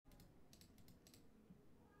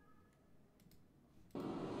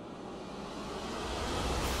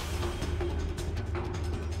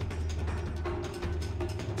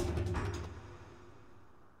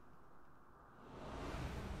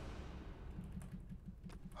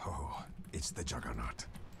awaits the Juggernaut.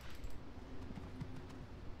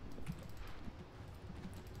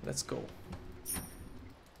 Let's go.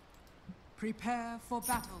 Prepare for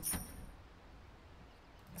battle.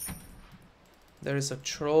 There is a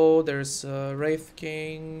troll, there's a Wraith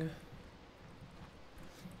King.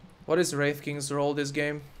 What is Wraith King's role this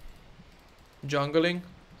game? Jungling?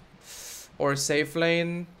 Or safe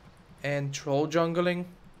lane and troll jungling?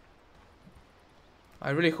 I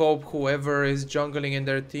really hope whoever is jungling in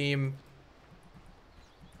their team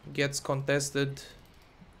gets contested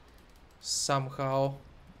somehow.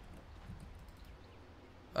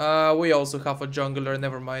 We also have a jungler,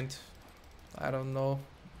 never mind. I don't know.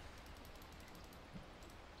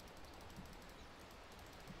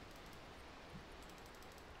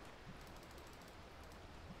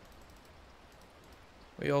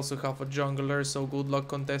 We also have a jungler, so good luck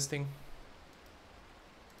contesting.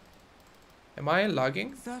 Am I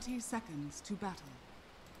lagging? 30 seconds to battle.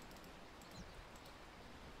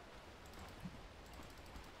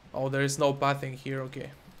 Oh, there is no pathing here,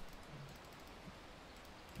 okay.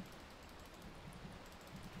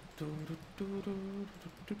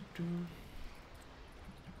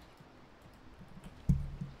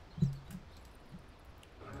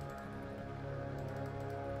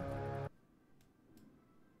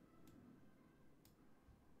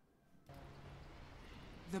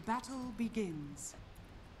 The battle begins.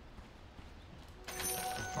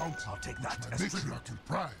 I'll take that as tribute to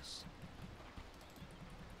prize.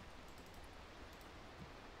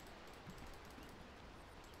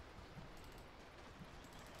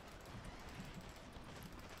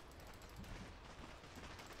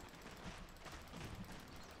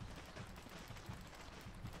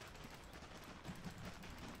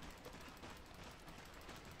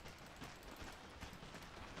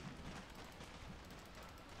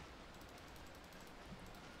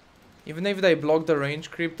 Even if they block the range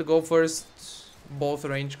creep to go first, both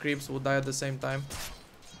range creeps would die at the same time.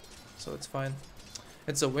 So it's fine.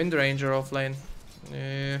 It's a Wind Ranger offlane.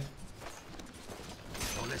 Yeah.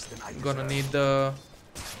 Gonna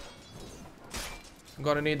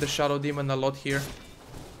need the Shadow Demon a lot here.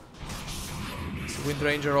 So Wind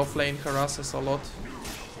Ranger offlane harasses a lot.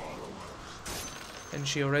 And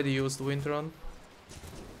she already used Wind Run.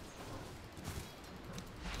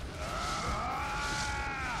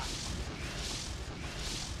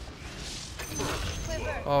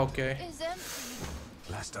 Okay.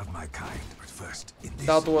 Last of my kind, but first in this.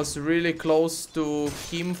 That was really close to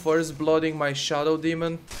him first blooding my Shadow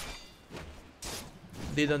Demon.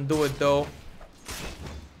 Didn't do it though.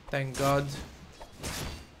 Thank God.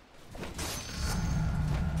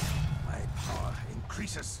 My power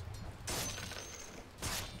increases.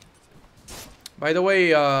 By the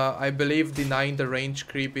way, I believe denying the range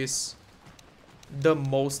creep is the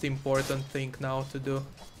most important thing now to do.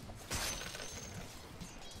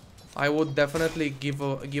 I would definitely give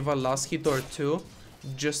a last hit or two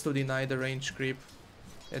just to deny the range creep.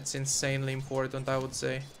 It's insanely important, I would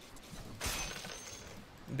say.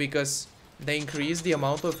 Because they increase the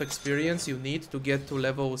amount of experience you need to get to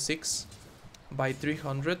level 6 by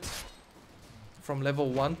 300 from level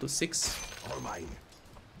 1 to 6. All mine.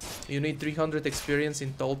 You need 300 experience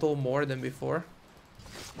in total, more than before.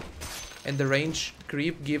 And the range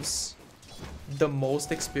creep gives the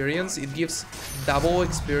most experience. It gives double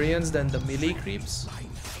experience than the melee creeps.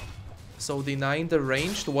 So denying the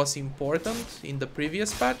ranged was important in the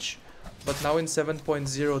previous patch, but now in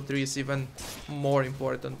 7.03 is even more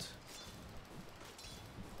important.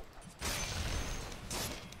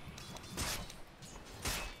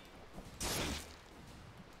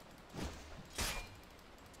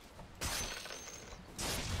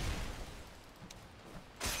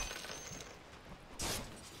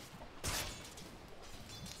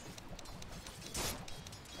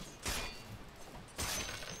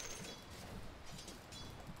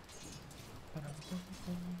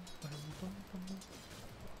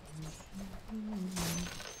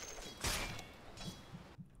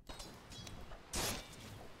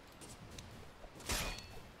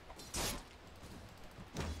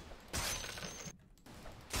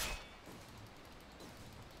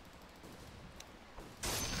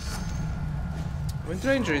 Wind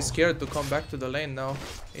Ranger is scared to come back to the lane now.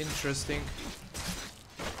 Interesting.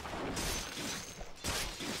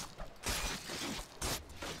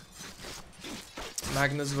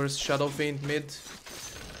 Magnus vs Shadow Fiend mid.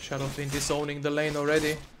 Shadow Fiend is owning the lane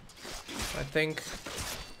already, I think.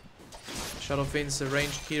 Shadow Fiend's a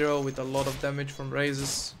ranged hero with a lot of damage from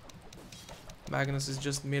raises. Magnus is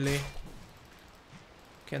just melee.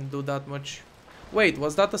 Can't do that much. Wait,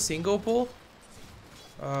 was that a single pull?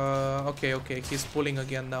 Okay, he's pulling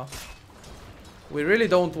again now. We really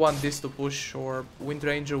don't want this to push, or Wind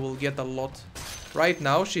Ranger will get a lot. Right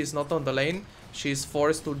now, she's not on the lane. She's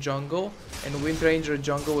forced to jungle, and Wind Ranger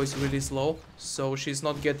jungle is really slow, so she's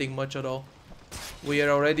not getting much at all. We are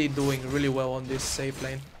already doing really well on this safe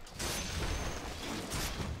lane.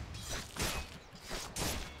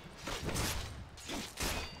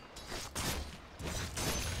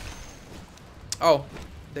 Oh,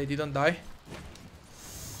 they didn't die.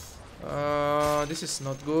 This is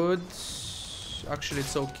not good. Actually,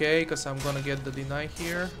 it's okay, because I'm gonna get the deny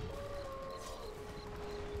here.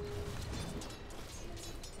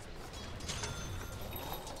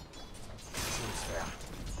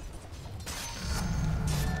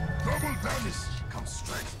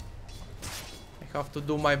 I have to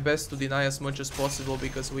do my best to deny as much as possible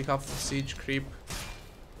because we have siege creep.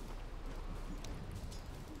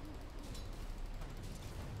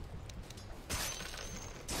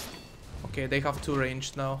 Okay, they have 2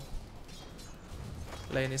 ranged now.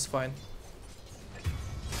 Lane is fine.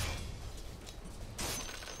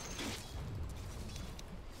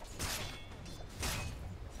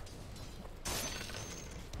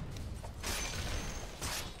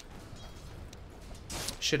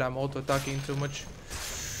 Shit, I'm auto-attacking too much.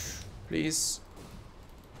 Please.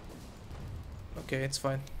 Okay, it's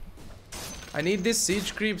fine. I need this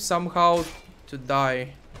siege creep somehow to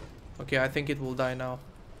die. Okay, I think it will die now.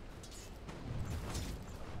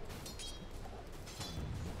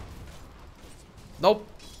 Nope,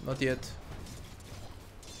 not yet.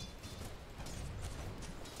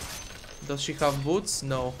 Does she have boots?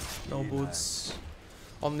 No, no boots.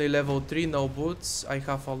 Only level 3, no boots. I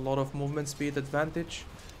have a lot of movement speed advantage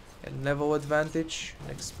and level advantage,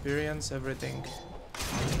 experience, everything.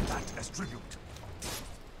 That as tribute.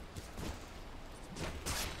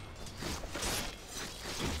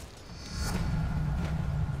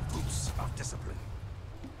 Boots of discipline.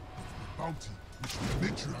 Bounty, which the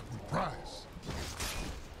matriarch would prize.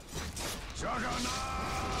 Juggernaut!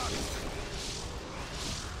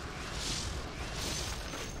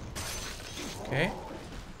 Okay.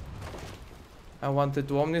 I wanted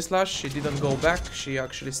to Omni Slash, she didn't go back, she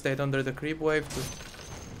actually stayed under the creep wave to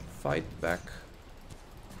fight back.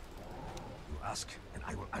 You ask, and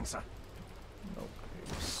I will answer. No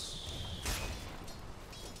creeps.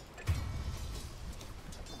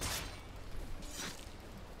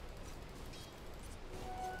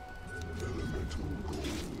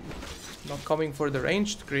 Not coming for the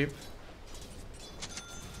ranged creep.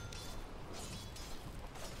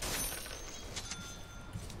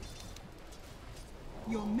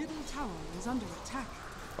 Your middle tower is under attack.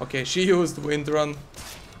 Okay, she used Wind Run.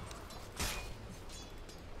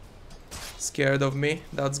 Scared of me,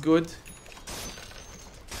 that's good.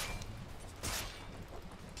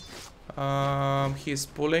 He's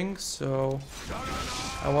pulling, so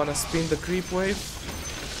I wanna spin the creep wave.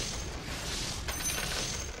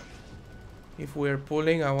 If we're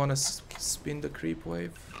pulling, I wanna spin the creep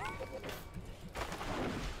wave.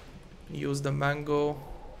 Use the mango.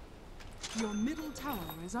 Your middle tower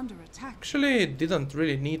is under attack. Actually, didn't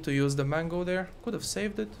really need to use the mango there. Could have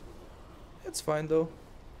saved it. It's fine though.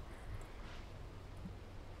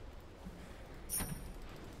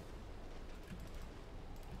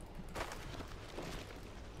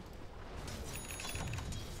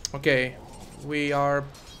 Okay, we are...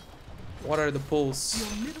 What are the pulls?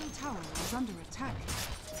 Your middle tower is under attack.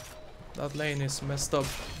 That lane is messed up.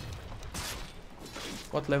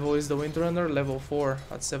 What level is the Windrunner? Level 4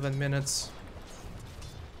 at 7 minutes.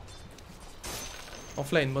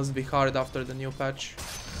 Offlane must be hard after the new patch.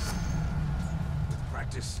 With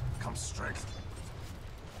practice comes strength.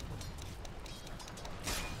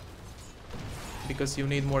 Because you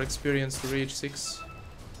need more experience to reach 6.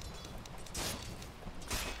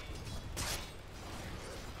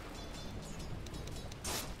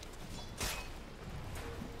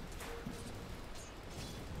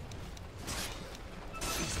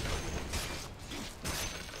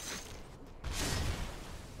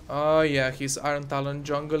 Oh yeah, he's Iron Talon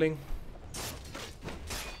jungling.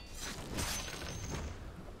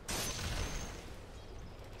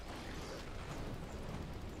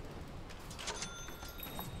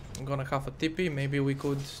 I'm gonna have a TP, maybe we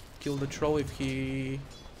could kill the troll if he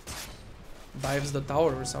dives the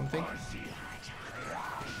tower or something.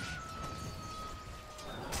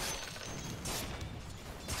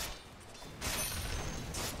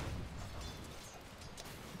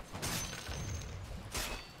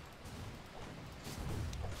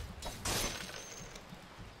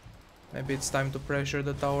 Maybe it's time to pressure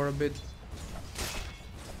the tower a bit.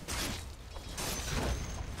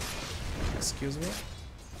 Excuse me.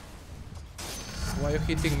 Why are you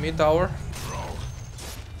hitting me, tower?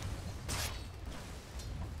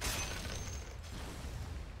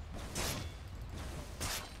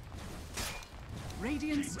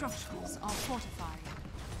 Radiant structures are fortified.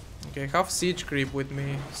 Okay, have siege creep with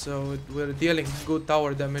me, so we're dealing good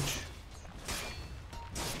tower damage.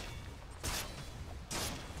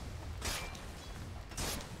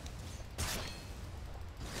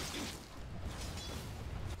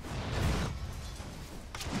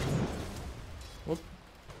 Whoop.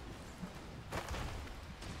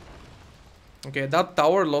 Okay, that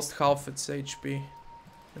tower lost half its HP.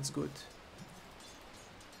 That's good.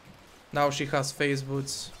 Now she has phase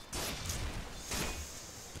boots.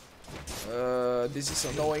 This is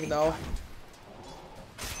annoying now.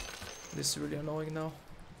 This is really annoying now.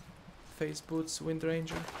 Phase boots, Wind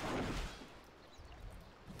Ranger.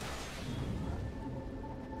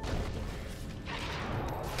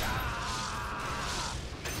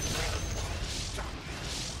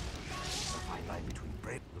 Fine line between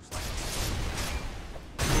bread looks like.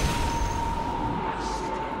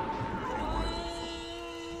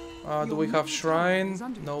 Do we have shrine?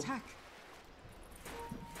 Nope.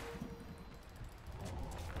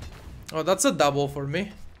 Oh, that's a double for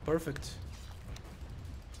me. Perfect.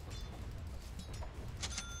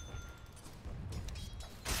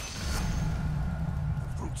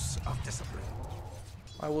 Fruits of discipline.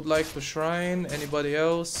 I would like to shrine. Anybody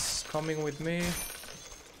else coming with me?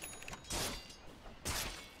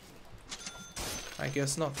 I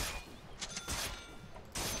guess not.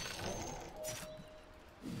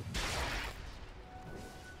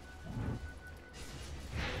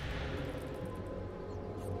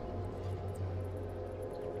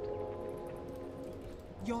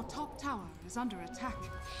 Your top tower is under attack.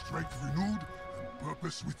 Strength renewed and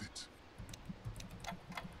purpose with it.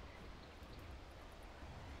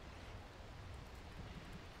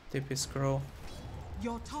 TP scroll.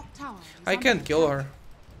 Your top tower is I under can't kill attack. her.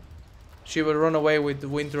 She will run away with the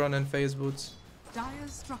Wind Run and phase boots.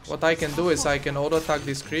 Dire's structures What I can do are is I can fortified. auto attack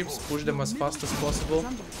these creeps, push them Your as middle fast as tower possible. is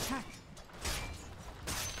under attack.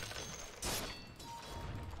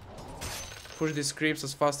 Push these creeps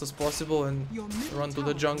as fast as possible and Your middle run to tower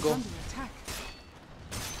the is jungle. under attack.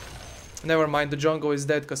 Never mind, the jungle is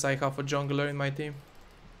dead because I have a jungler in my team.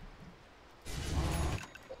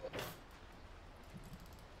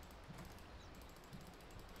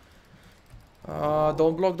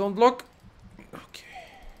 Don't block, don't block. Okay.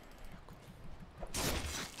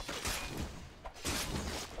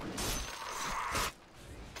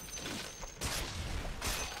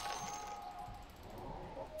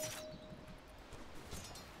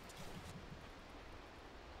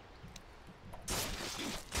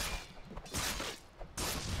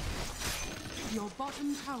 Your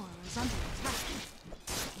bottom tower is under attack.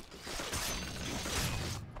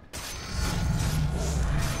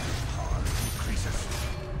 Increases.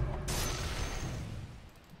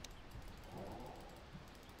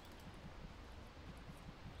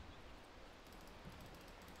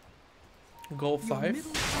 Go Your 5.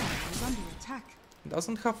 middle tower is under attack.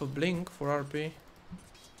 Doesn't have a blink for RP.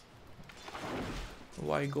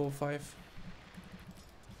 Why go 5?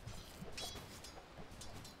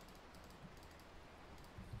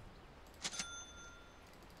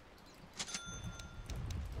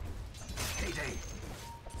 Heyday.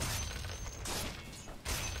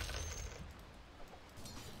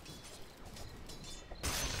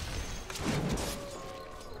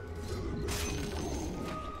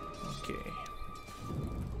 Okay.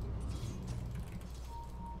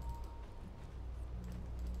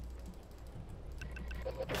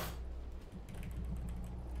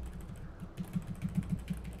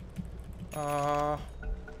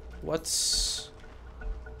 What's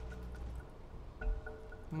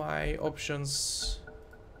my options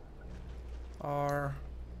are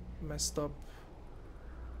messed up.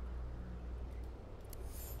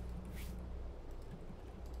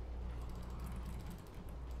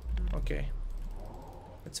 Okay,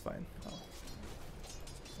 it's fine. Oh.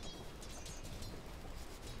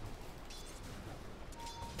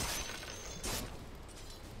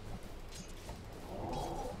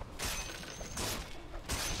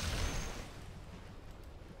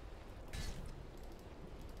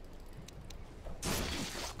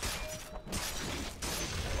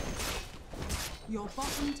 Your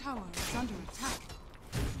bottom tower is under attack.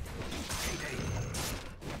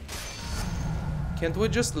 Can't we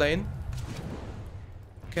just lane?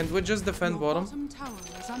 Can't we just defend Your bottom? bottom tower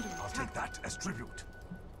is under I'll attack. take that as tribute.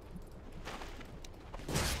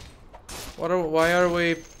 Why are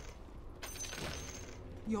we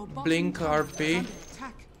Your bottom Blink tower RP. is under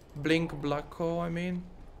attack. blink Black Hole, I mean?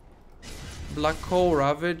 Black Hole,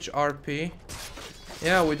 Ravage, RP.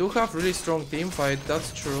 Yeah, we do have really strong team fight,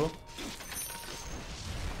 that's true.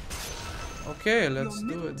 Okay, let's Your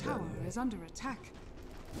do middle it tower then. is under attack.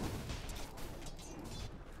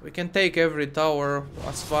 We can take every tower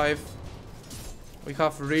as 5. We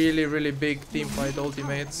have really big team fight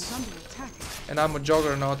ultimates. And I'm a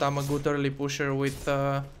Juggernaut, I'm a good early pusher with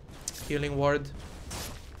healing ward.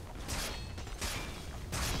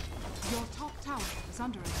 Your top tower is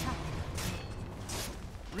under attack.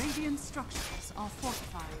 Radiant structures are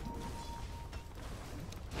fortified.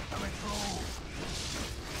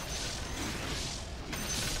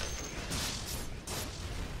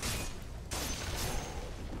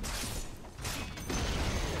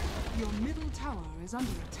 Your middle tower is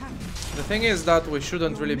under attack. The thing is that we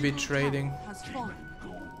shouldn't Your really be middle trading. tower has fallen.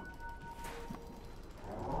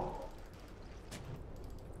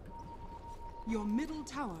 Your middle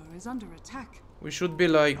tower is under attack. We should be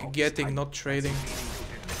like getting, not trading.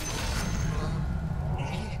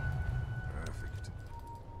 Perfect.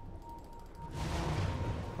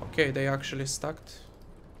 Okay, they actually stacked.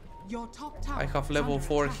 I have level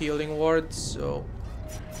 4 healing ward, so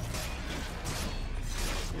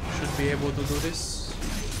should be able to do this.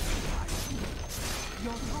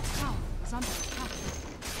 Your top tower is under attack.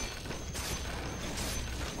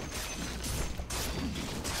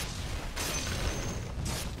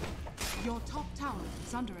 Your top tower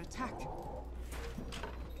is under attack.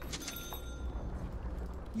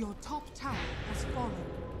 Your top tower has fallen.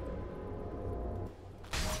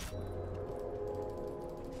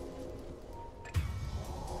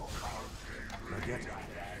 Forget it.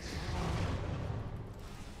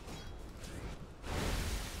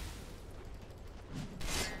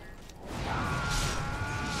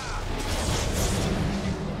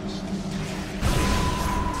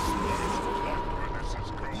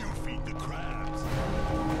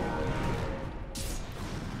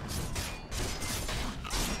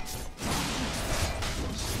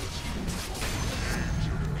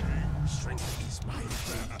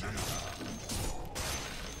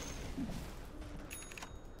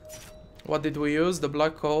 What did we use? The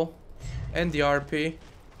black hole and the RP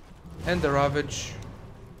and the ravage.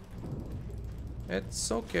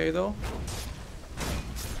 It's okay though.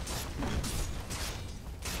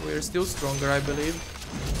 We're still stronger, I believe.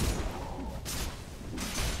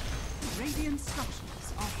 Radiant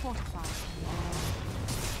structures are fortified.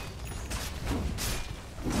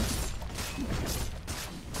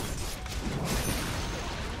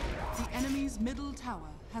 The enemy's middle tower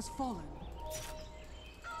has fallen.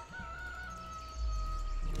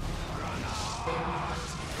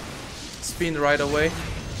 Spin right away.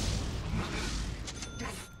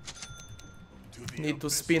 Need to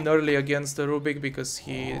spin early against the Rubik because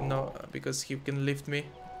he can lift me.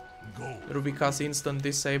 Rubik has instant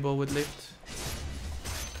disable with lift.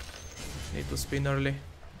 Need to spin early.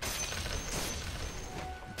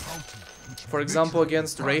 For example,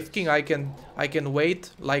 against Wraith King, I can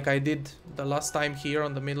wait like I did the last time here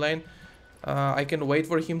on the mid lane. I can wait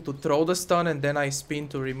for him to throw the stun and then I spin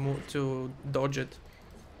to dodge it.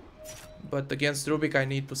 But against Rubik, I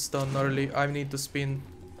need to stun early. I need to spin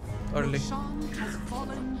early Has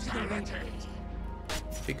fallen to the radiant.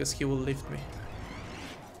 because he will lift me.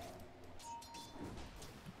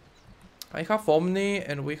 I have Omni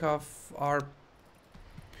and we have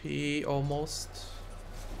RP almost.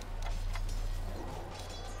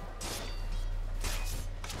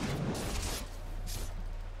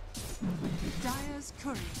 Dire's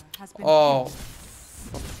courier has been Oh,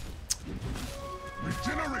 killed.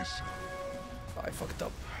 Regeneration. I fucked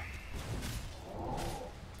up.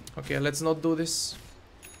 Okay, let's not do this.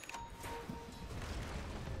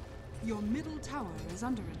 Your middle tower is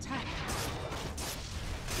under attack.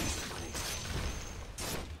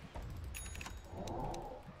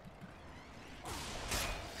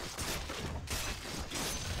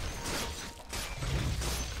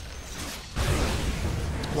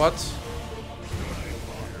 What?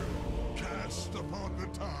 Cast upon the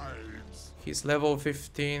tides. He's level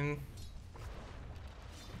 15.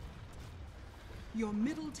 Your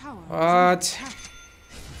middle tower is What? under attack.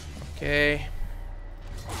 Okay.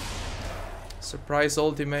 Surprise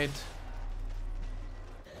ultimate.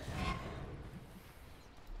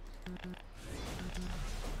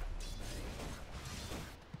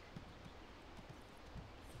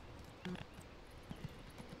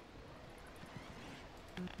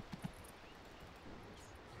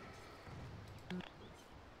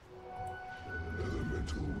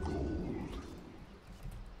 Elemental gold.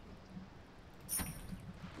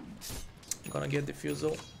 I'm gonna get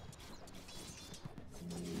diffusal.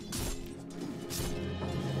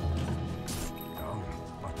 Down,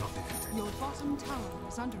 but not defeated. Your bottom tower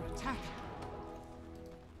is under attack.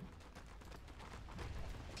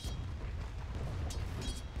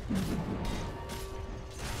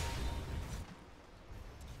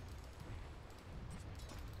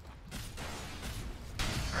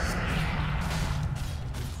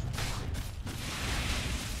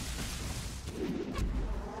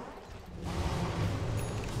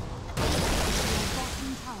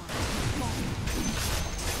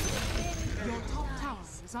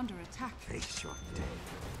 is under attack. Face your day.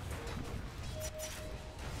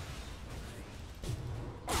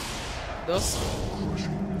 Dust?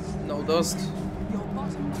 No dust. Your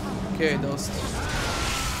bottom tower. Okay, dust.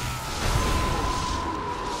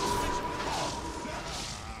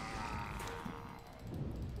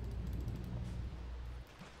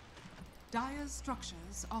 Dire's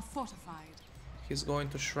structures are fortified. He's going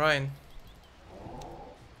to shrine.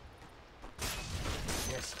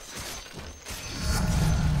 Yes.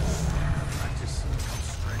 Practice comes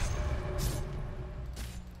strength.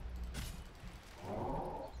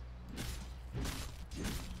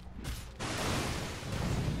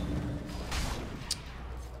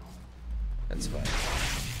 That's fine.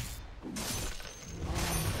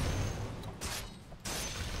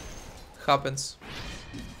 Happens.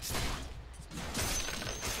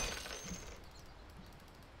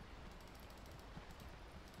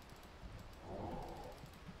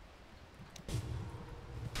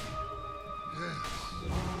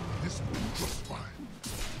 This will be just fine.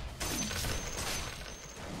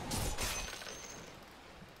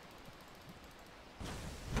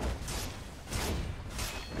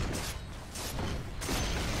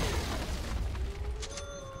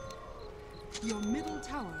 Your middle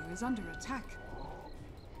tower is under attack.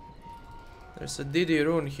 There's a Didi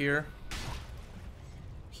rune here.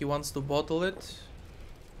 He wants to bottle it.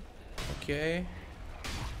 Okay.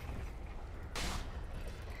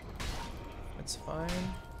 That's fine.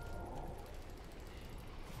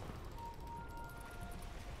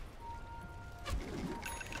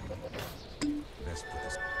 Let's put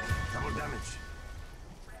this. Double damage.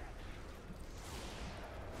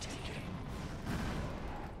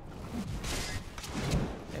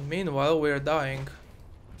 And meanwhile, we're dying.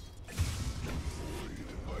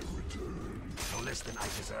 No less than I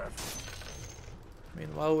deserve.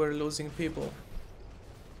 Meanwhile, we're losing people.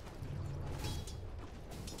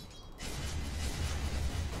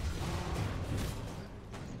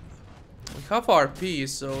 We have RP,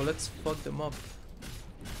 so let's fuck them up.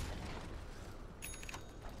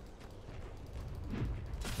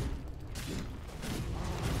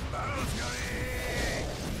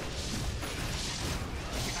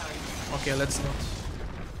 Okay, let's not.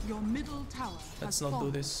 Your middle tower Let's has not do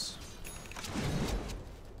fallen. this.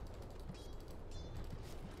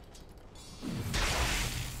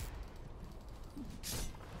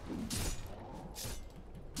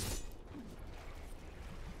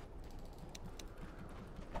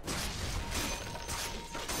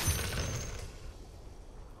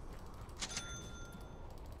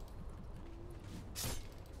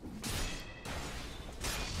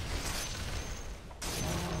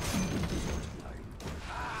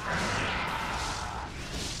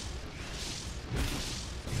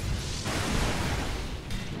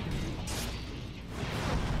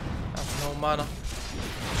 No mana.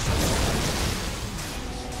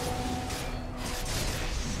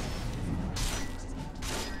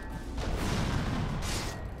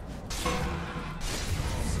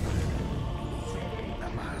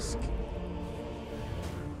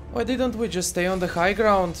 Why didn't we just stay on the high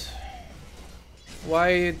ground?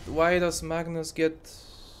 Why does Magnus get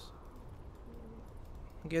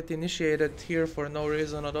initiated here for no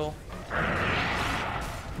reason at all?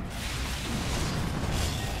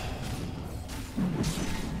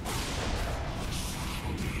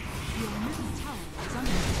 Your middle tower is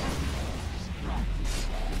under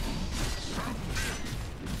attack.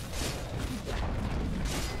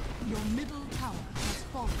 Your middle tower has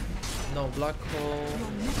fallen. No black hole.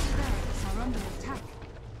 Your middle barracks are under attack.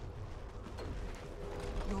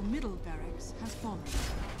 Your middle barracks has fallen.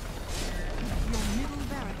 Your middle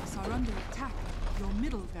barracks are under attack. Your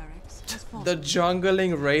middle barracks has fallen. The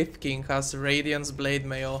jungling Wraith King has Radiance Blade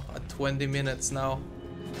Mail at 20 minutes now.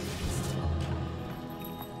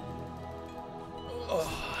 Ugh.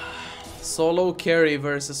 Solo carry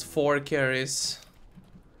versus 4 carries.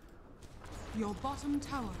 Your bottom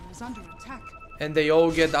tower is under attack. And they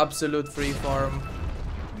all get absolute free farm.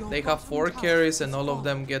 Your They have bottom 4 tower carries has and all of fallen.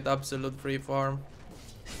 them get absolute free farm.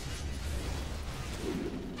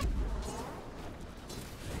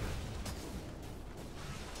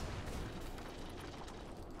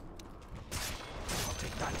 I'll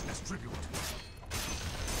take that as tribute.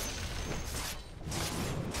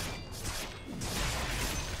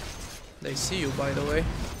 They see you, by the way.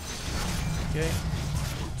 Okay.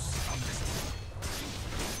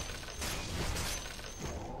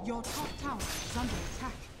 Your top tower is under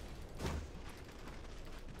attack.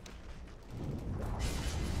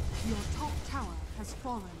 Your top tower has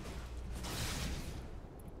fallen.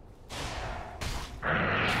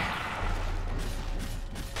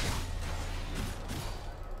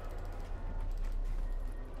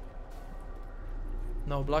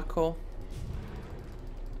 No black hole.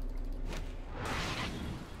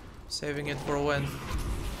 Saving it for when.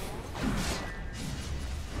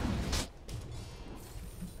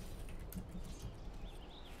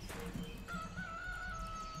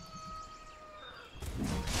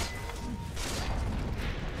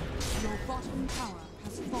 Your bottom tower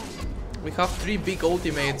has fallen. We have 3 big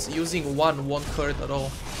ultimates. Using one won't hurt at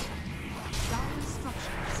all. Dire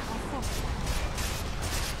structures are fortified.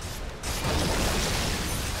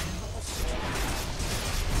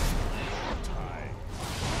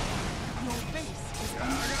 Your base is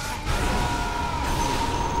under attack.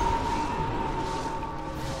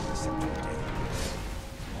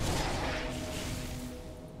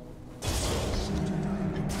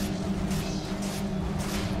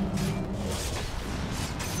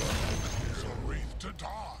 He's a wraith to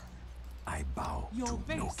die. I bow Your to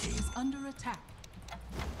base no king. is under attack.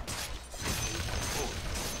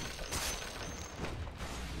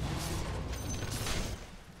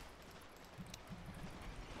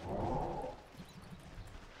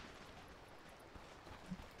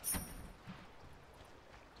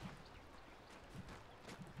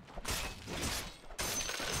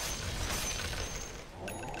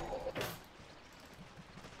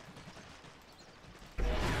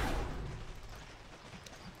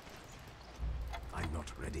 I'm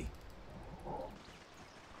not ready.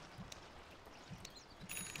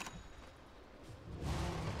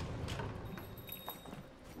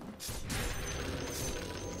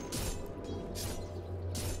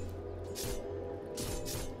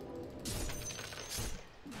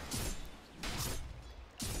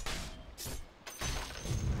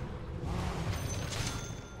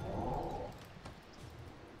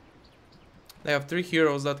 They have 3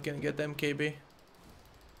 heroes that can get MKB.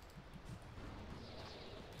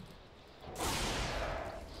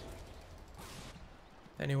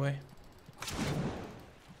 Anyway.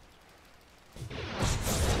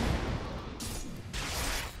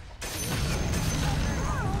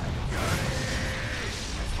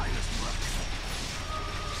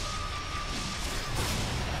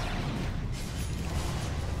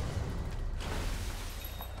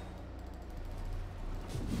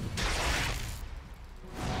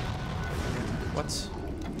 What?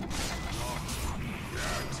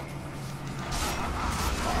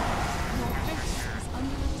 Your base is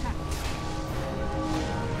under attack. Your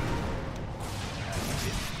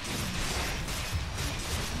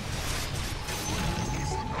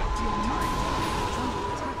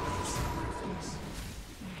middle tower is under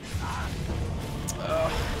attack.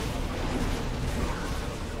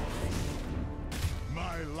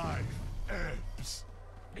 My life ebbs.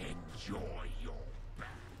 Enjoy your bath.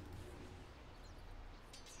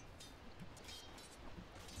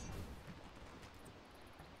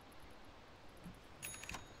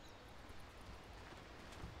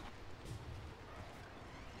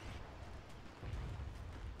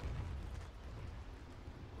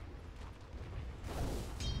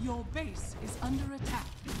 Your base is under attack.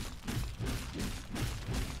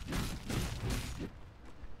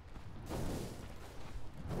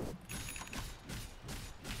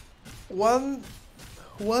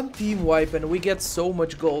 One team wipe and we get so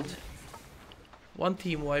much gold. One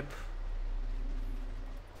team wipe.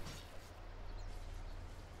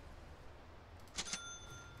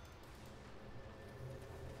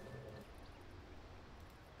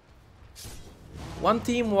 One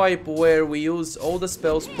team wipe where we use all the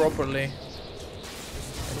spells properly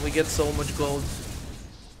and we get so much gold.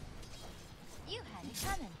 You had it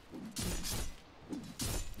coming.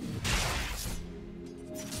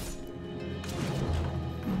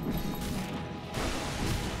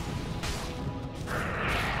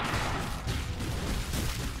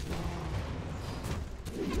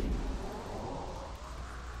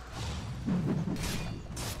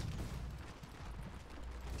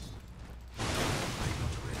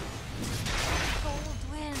 Cold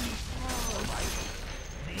wind blows.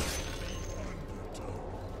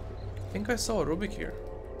 I think I saw a Rubik here.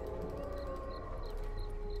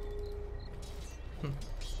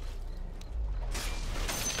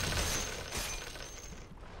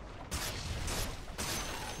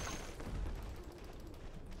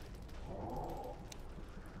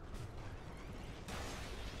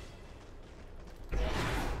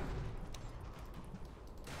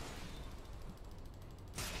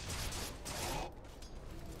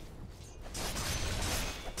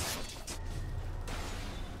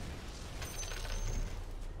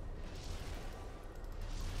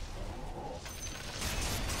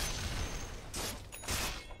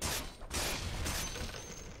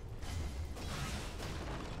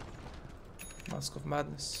 Mask of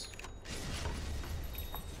Madness.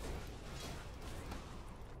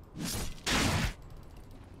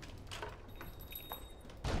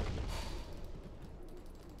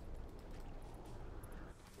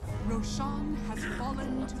 Sean has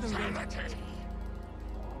fallen to the ring.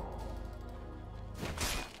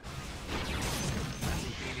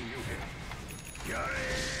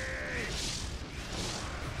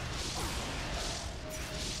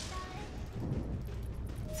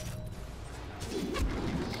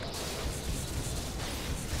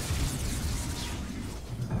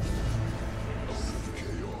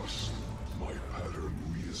 Chaos. My pattern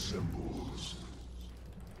reassembles.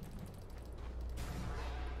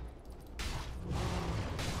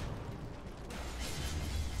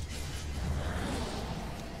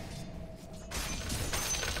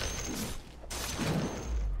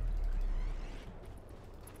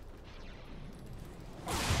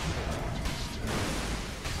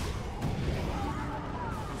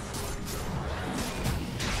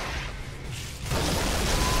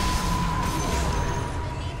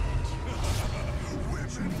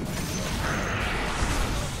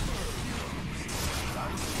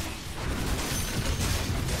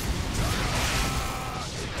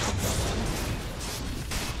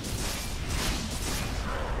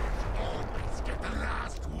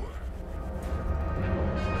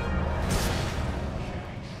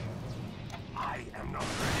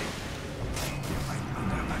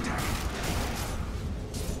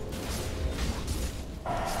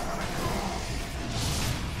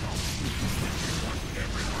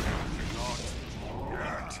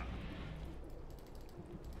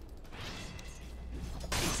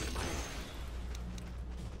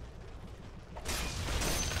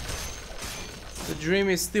 The dream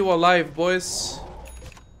is still alive, boys.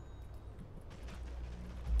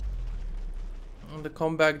 The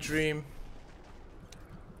comeback dream.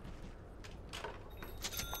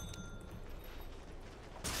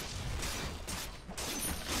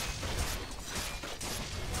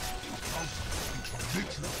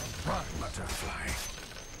 Butterfly.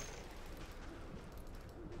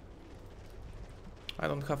 I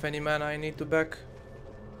don't have any mana I need to back.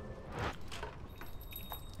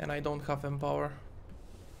 And I don't have Empower.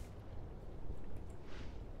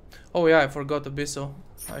 Oh yeah, I forgot Abyssal.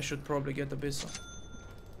 I should probably get Abyssal.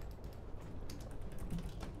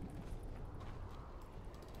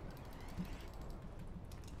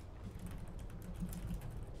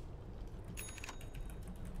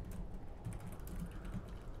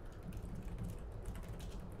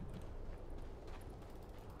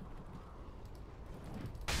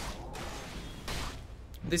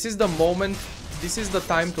 This is the moment, this is the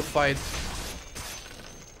time to fight.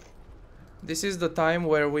 This is the time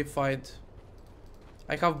where we fight.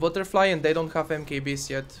 I have Butterfly and they don't have MKBs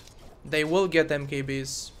yet. They will get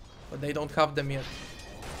MKBs, but they don't have them yet.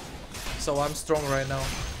 So I'm strong right now.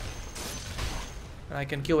 And I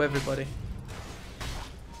can kill everybody.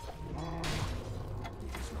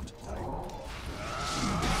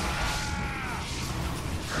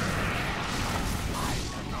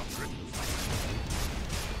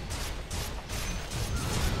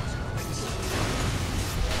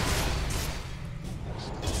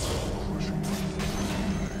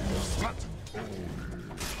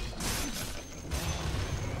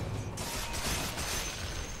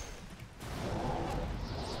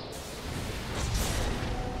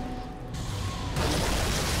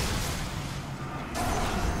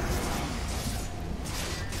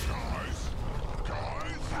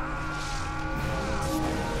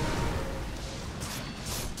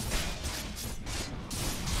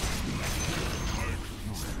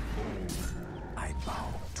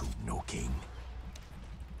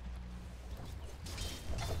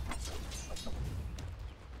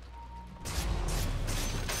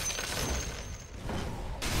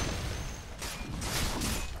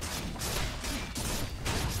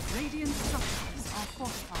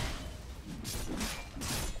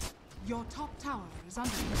 Your top tower is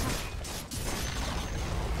under attack.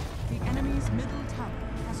 The enemy's middle tower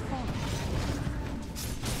has fallen.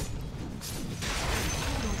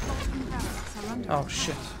 Your bottom barracks are under Oh attack.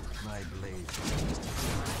 shit. My blade.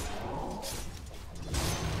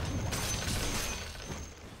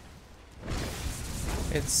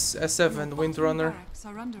 It's SF and Your bottom Windrunner. barracks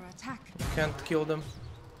are under attack. Can't kill them.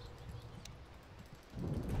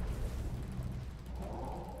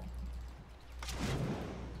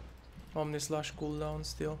 Omni Slash cooldown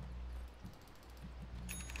still.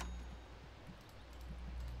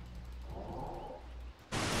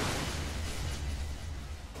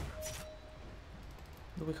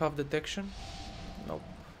 Do we have detection? Nope.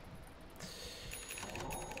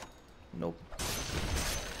 Nope.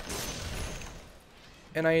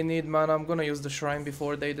 And I need mana. I'm gonna use the shrine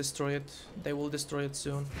before they destroy it. They will destroy it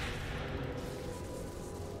soon.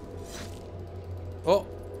 Oh!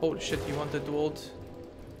 Holy shit, he wanted to ult.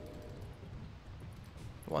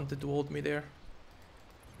 wanted to ult me there.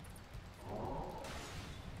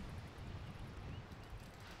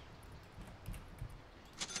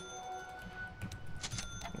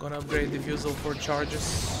 Gonna upgrade diffusal for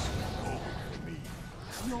charges.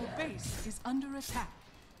 Your base is under attack.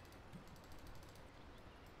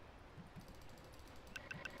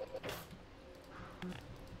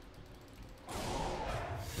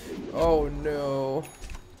 Oh no.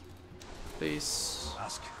 Please.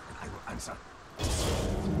 Ask, and I will answer.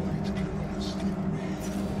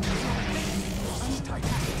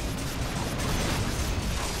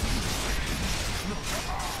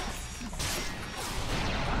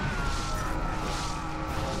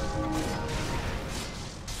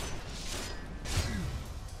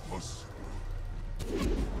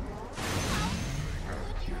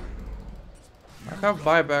 I have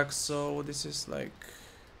buybacks, so this is like...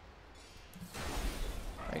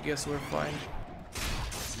 I guess we're fine.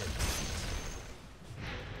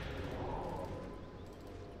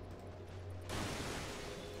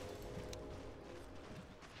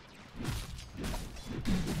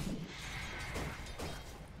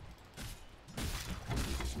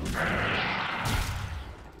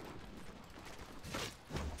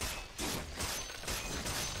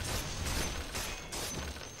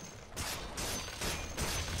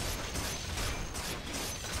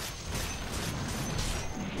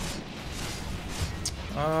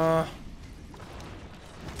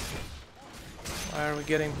 Why are we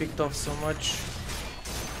getting picked off so much?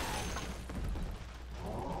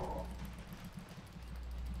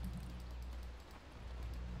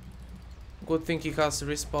 Good thing he has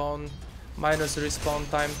respawn, minus respawn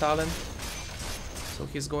time talent, so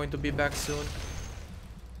he's going to be back soon.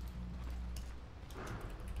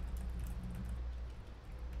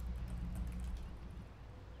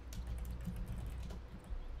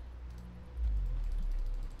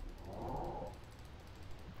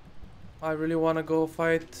 I really want to go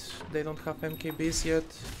fight. They don't have MKBs yet.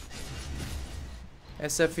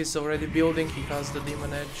 SF is already building. He has the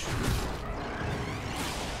Demon Edge.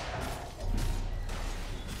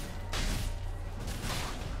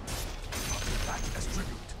 That as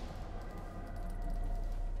tribute.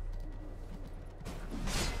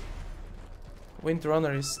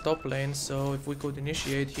 Windrunner is top lane, so if we could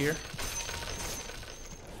initiate here.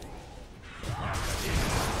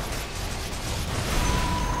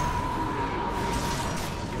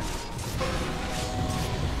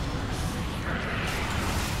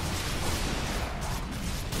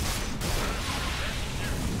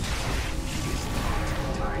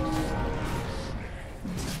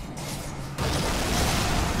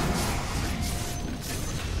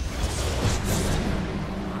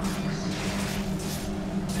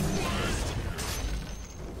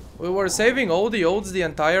 We were saving all the ults the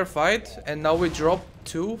entire fight, and now we drop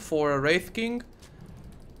 2 for a Wraith King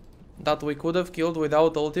that we could have killed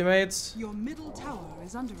without ultimates. Your middle tower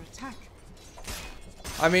is under attack.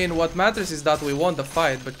 I mean, what matters is that we won the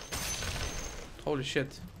fight, but holy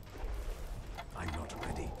shit. I'm not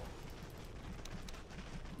ready.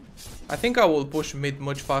 I think I will push mid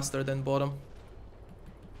much faster than bottom.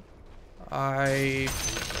 I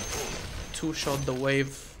two-shot the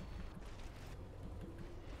wave.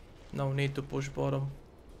 No need to push bottom.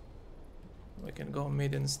 We can go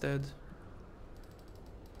mid instead.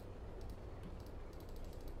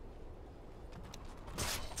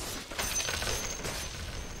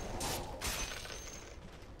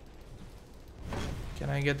 Can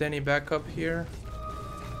I get any backup here?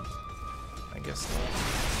 I guess not.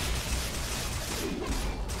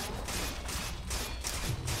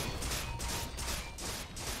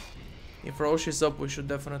 If Roche is up, we should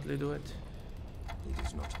definitely do it. It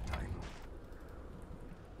is not time.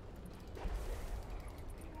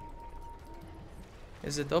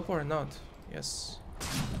 Is it up or not? Yes.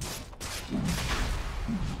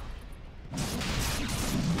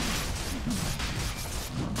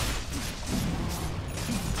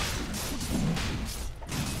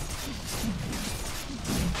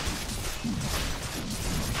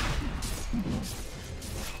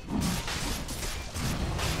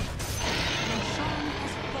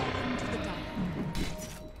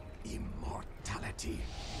 Immortality.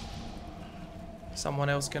 Someone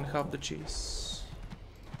else can have the cheese.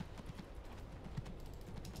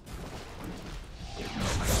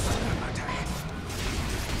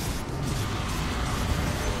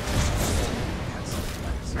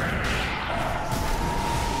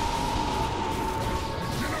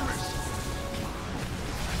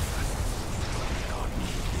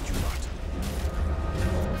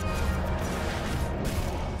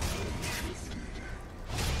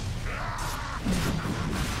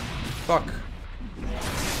 Fuck.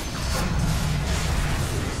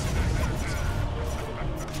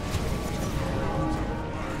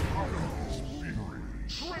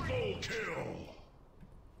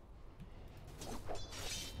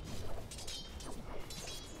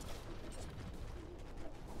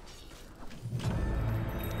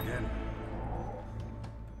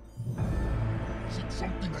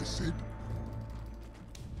 wanted.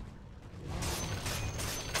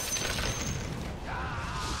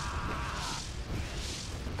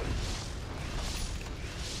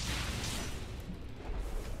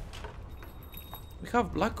 We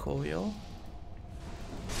have black hole, yo.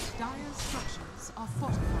 Dire structures are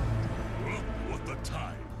fortified. Look what the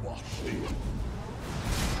tide washed in. Your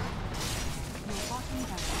bottom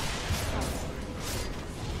barracks is falling.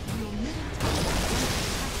 Your middle tower is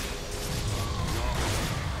under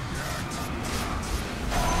attack.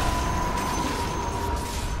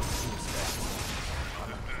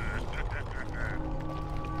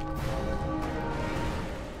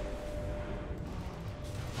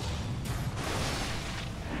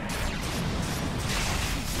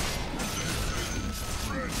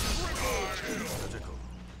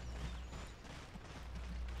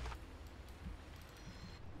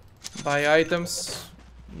 Buy items,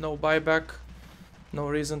 no buyback, no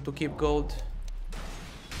reason to keep gold.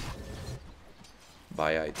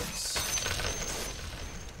 Buy items.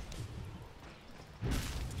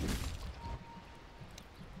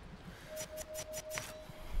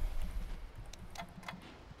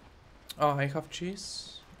 Oh, I have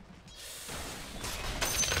cheese.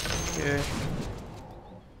 Okay.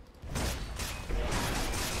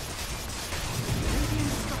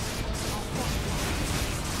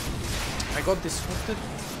 I got disrupted.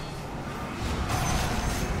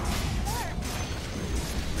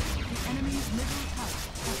 The enemy's middle tower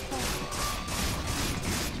has fallen.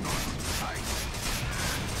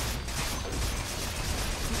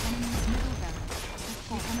 The enemy's middle barracks has fallen. The enemy's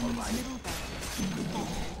middle barracks has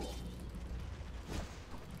fallen.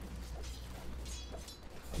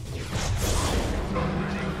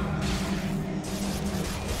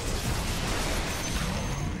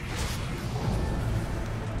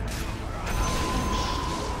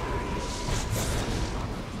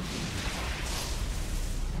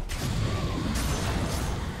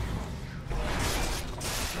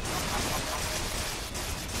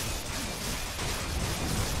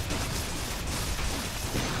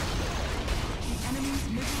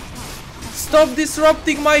 Stop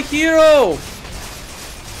disrupting my hero!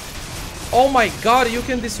 Oh my god, you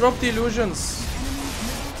can disrupt illusions.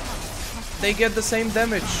 They get the same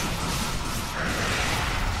damage.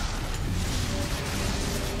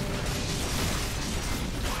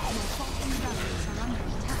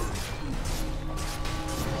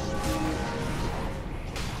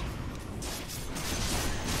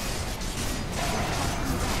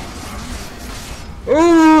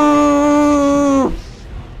 Ooh!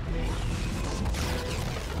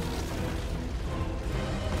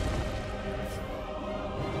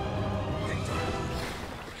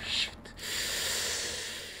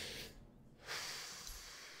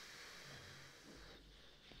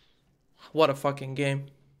 What a fucking game.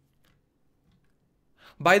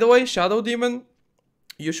 By the way, Shadow Demon,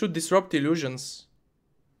 you should disrupt illusions.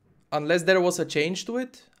 Unless there was a change to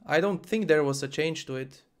it. I don't think there was a change to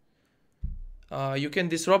it. You can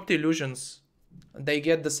disrupt illusions. They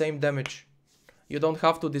get the same damage. You don't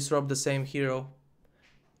have to disrupt the same hero.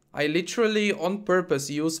 I literally on purpose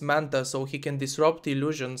use Manta so he can disrupt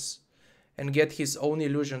illusions and get his own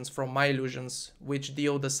illusions from my illusions, which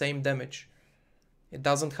deal the same damage. It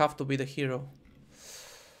doesn't have to be the hero.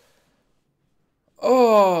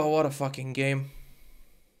 Oh, what a fucking game.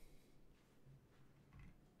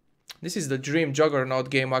 This is the dream Juggernaut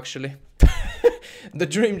game, actually. The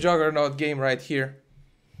dream Juggernaut game right here.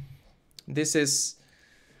 This is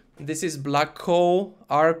Black Hole,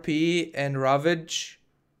 RP, and Ravage.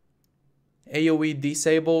 AoE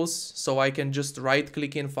disables, so I can just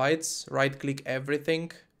right-click in fights. Right-click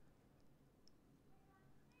everything.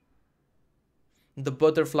 The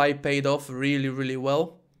butterfly paid off really, really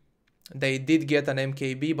well. They did get an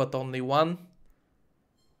MKB, but only one.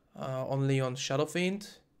 Only on Shadow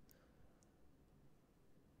Fiend.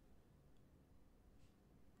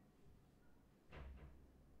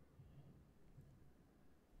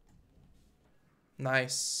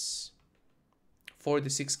 Nice.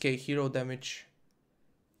 46k hero damage.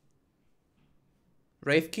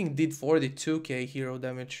 Wraith King did 42k hero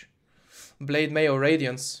damage. Blade Mayo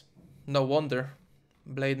Radiance. No wonder.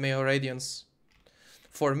 Blade Mayo Radiance.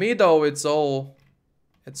 For me though, it's all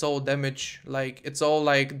damage. Like it's all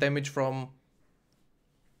like damage from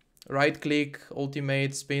right click,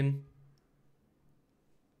 ultimate, spin.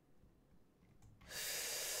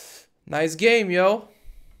 Nice game, yo.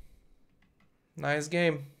 Nice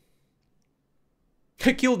game.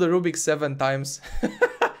 I killed the Rubik 7 times.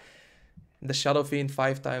 The Shadow Fiend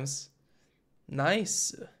 5 times.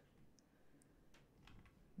 Nice.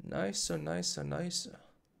 Nice, nice, nice.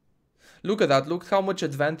 Look at that. Look how much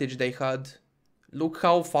advantage they had. Look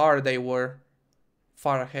how far they were.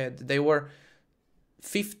 Far ahead. They were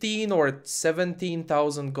 15 or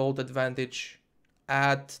 17,000 gold advantage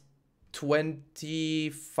at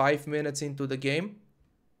 25 minutes into the game.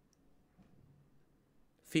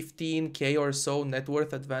 15k or so net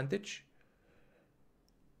worth advantage.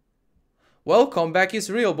 Well, comeback is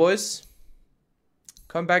real, boys.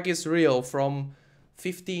 Comeback is real from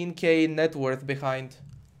 15k net worth behind.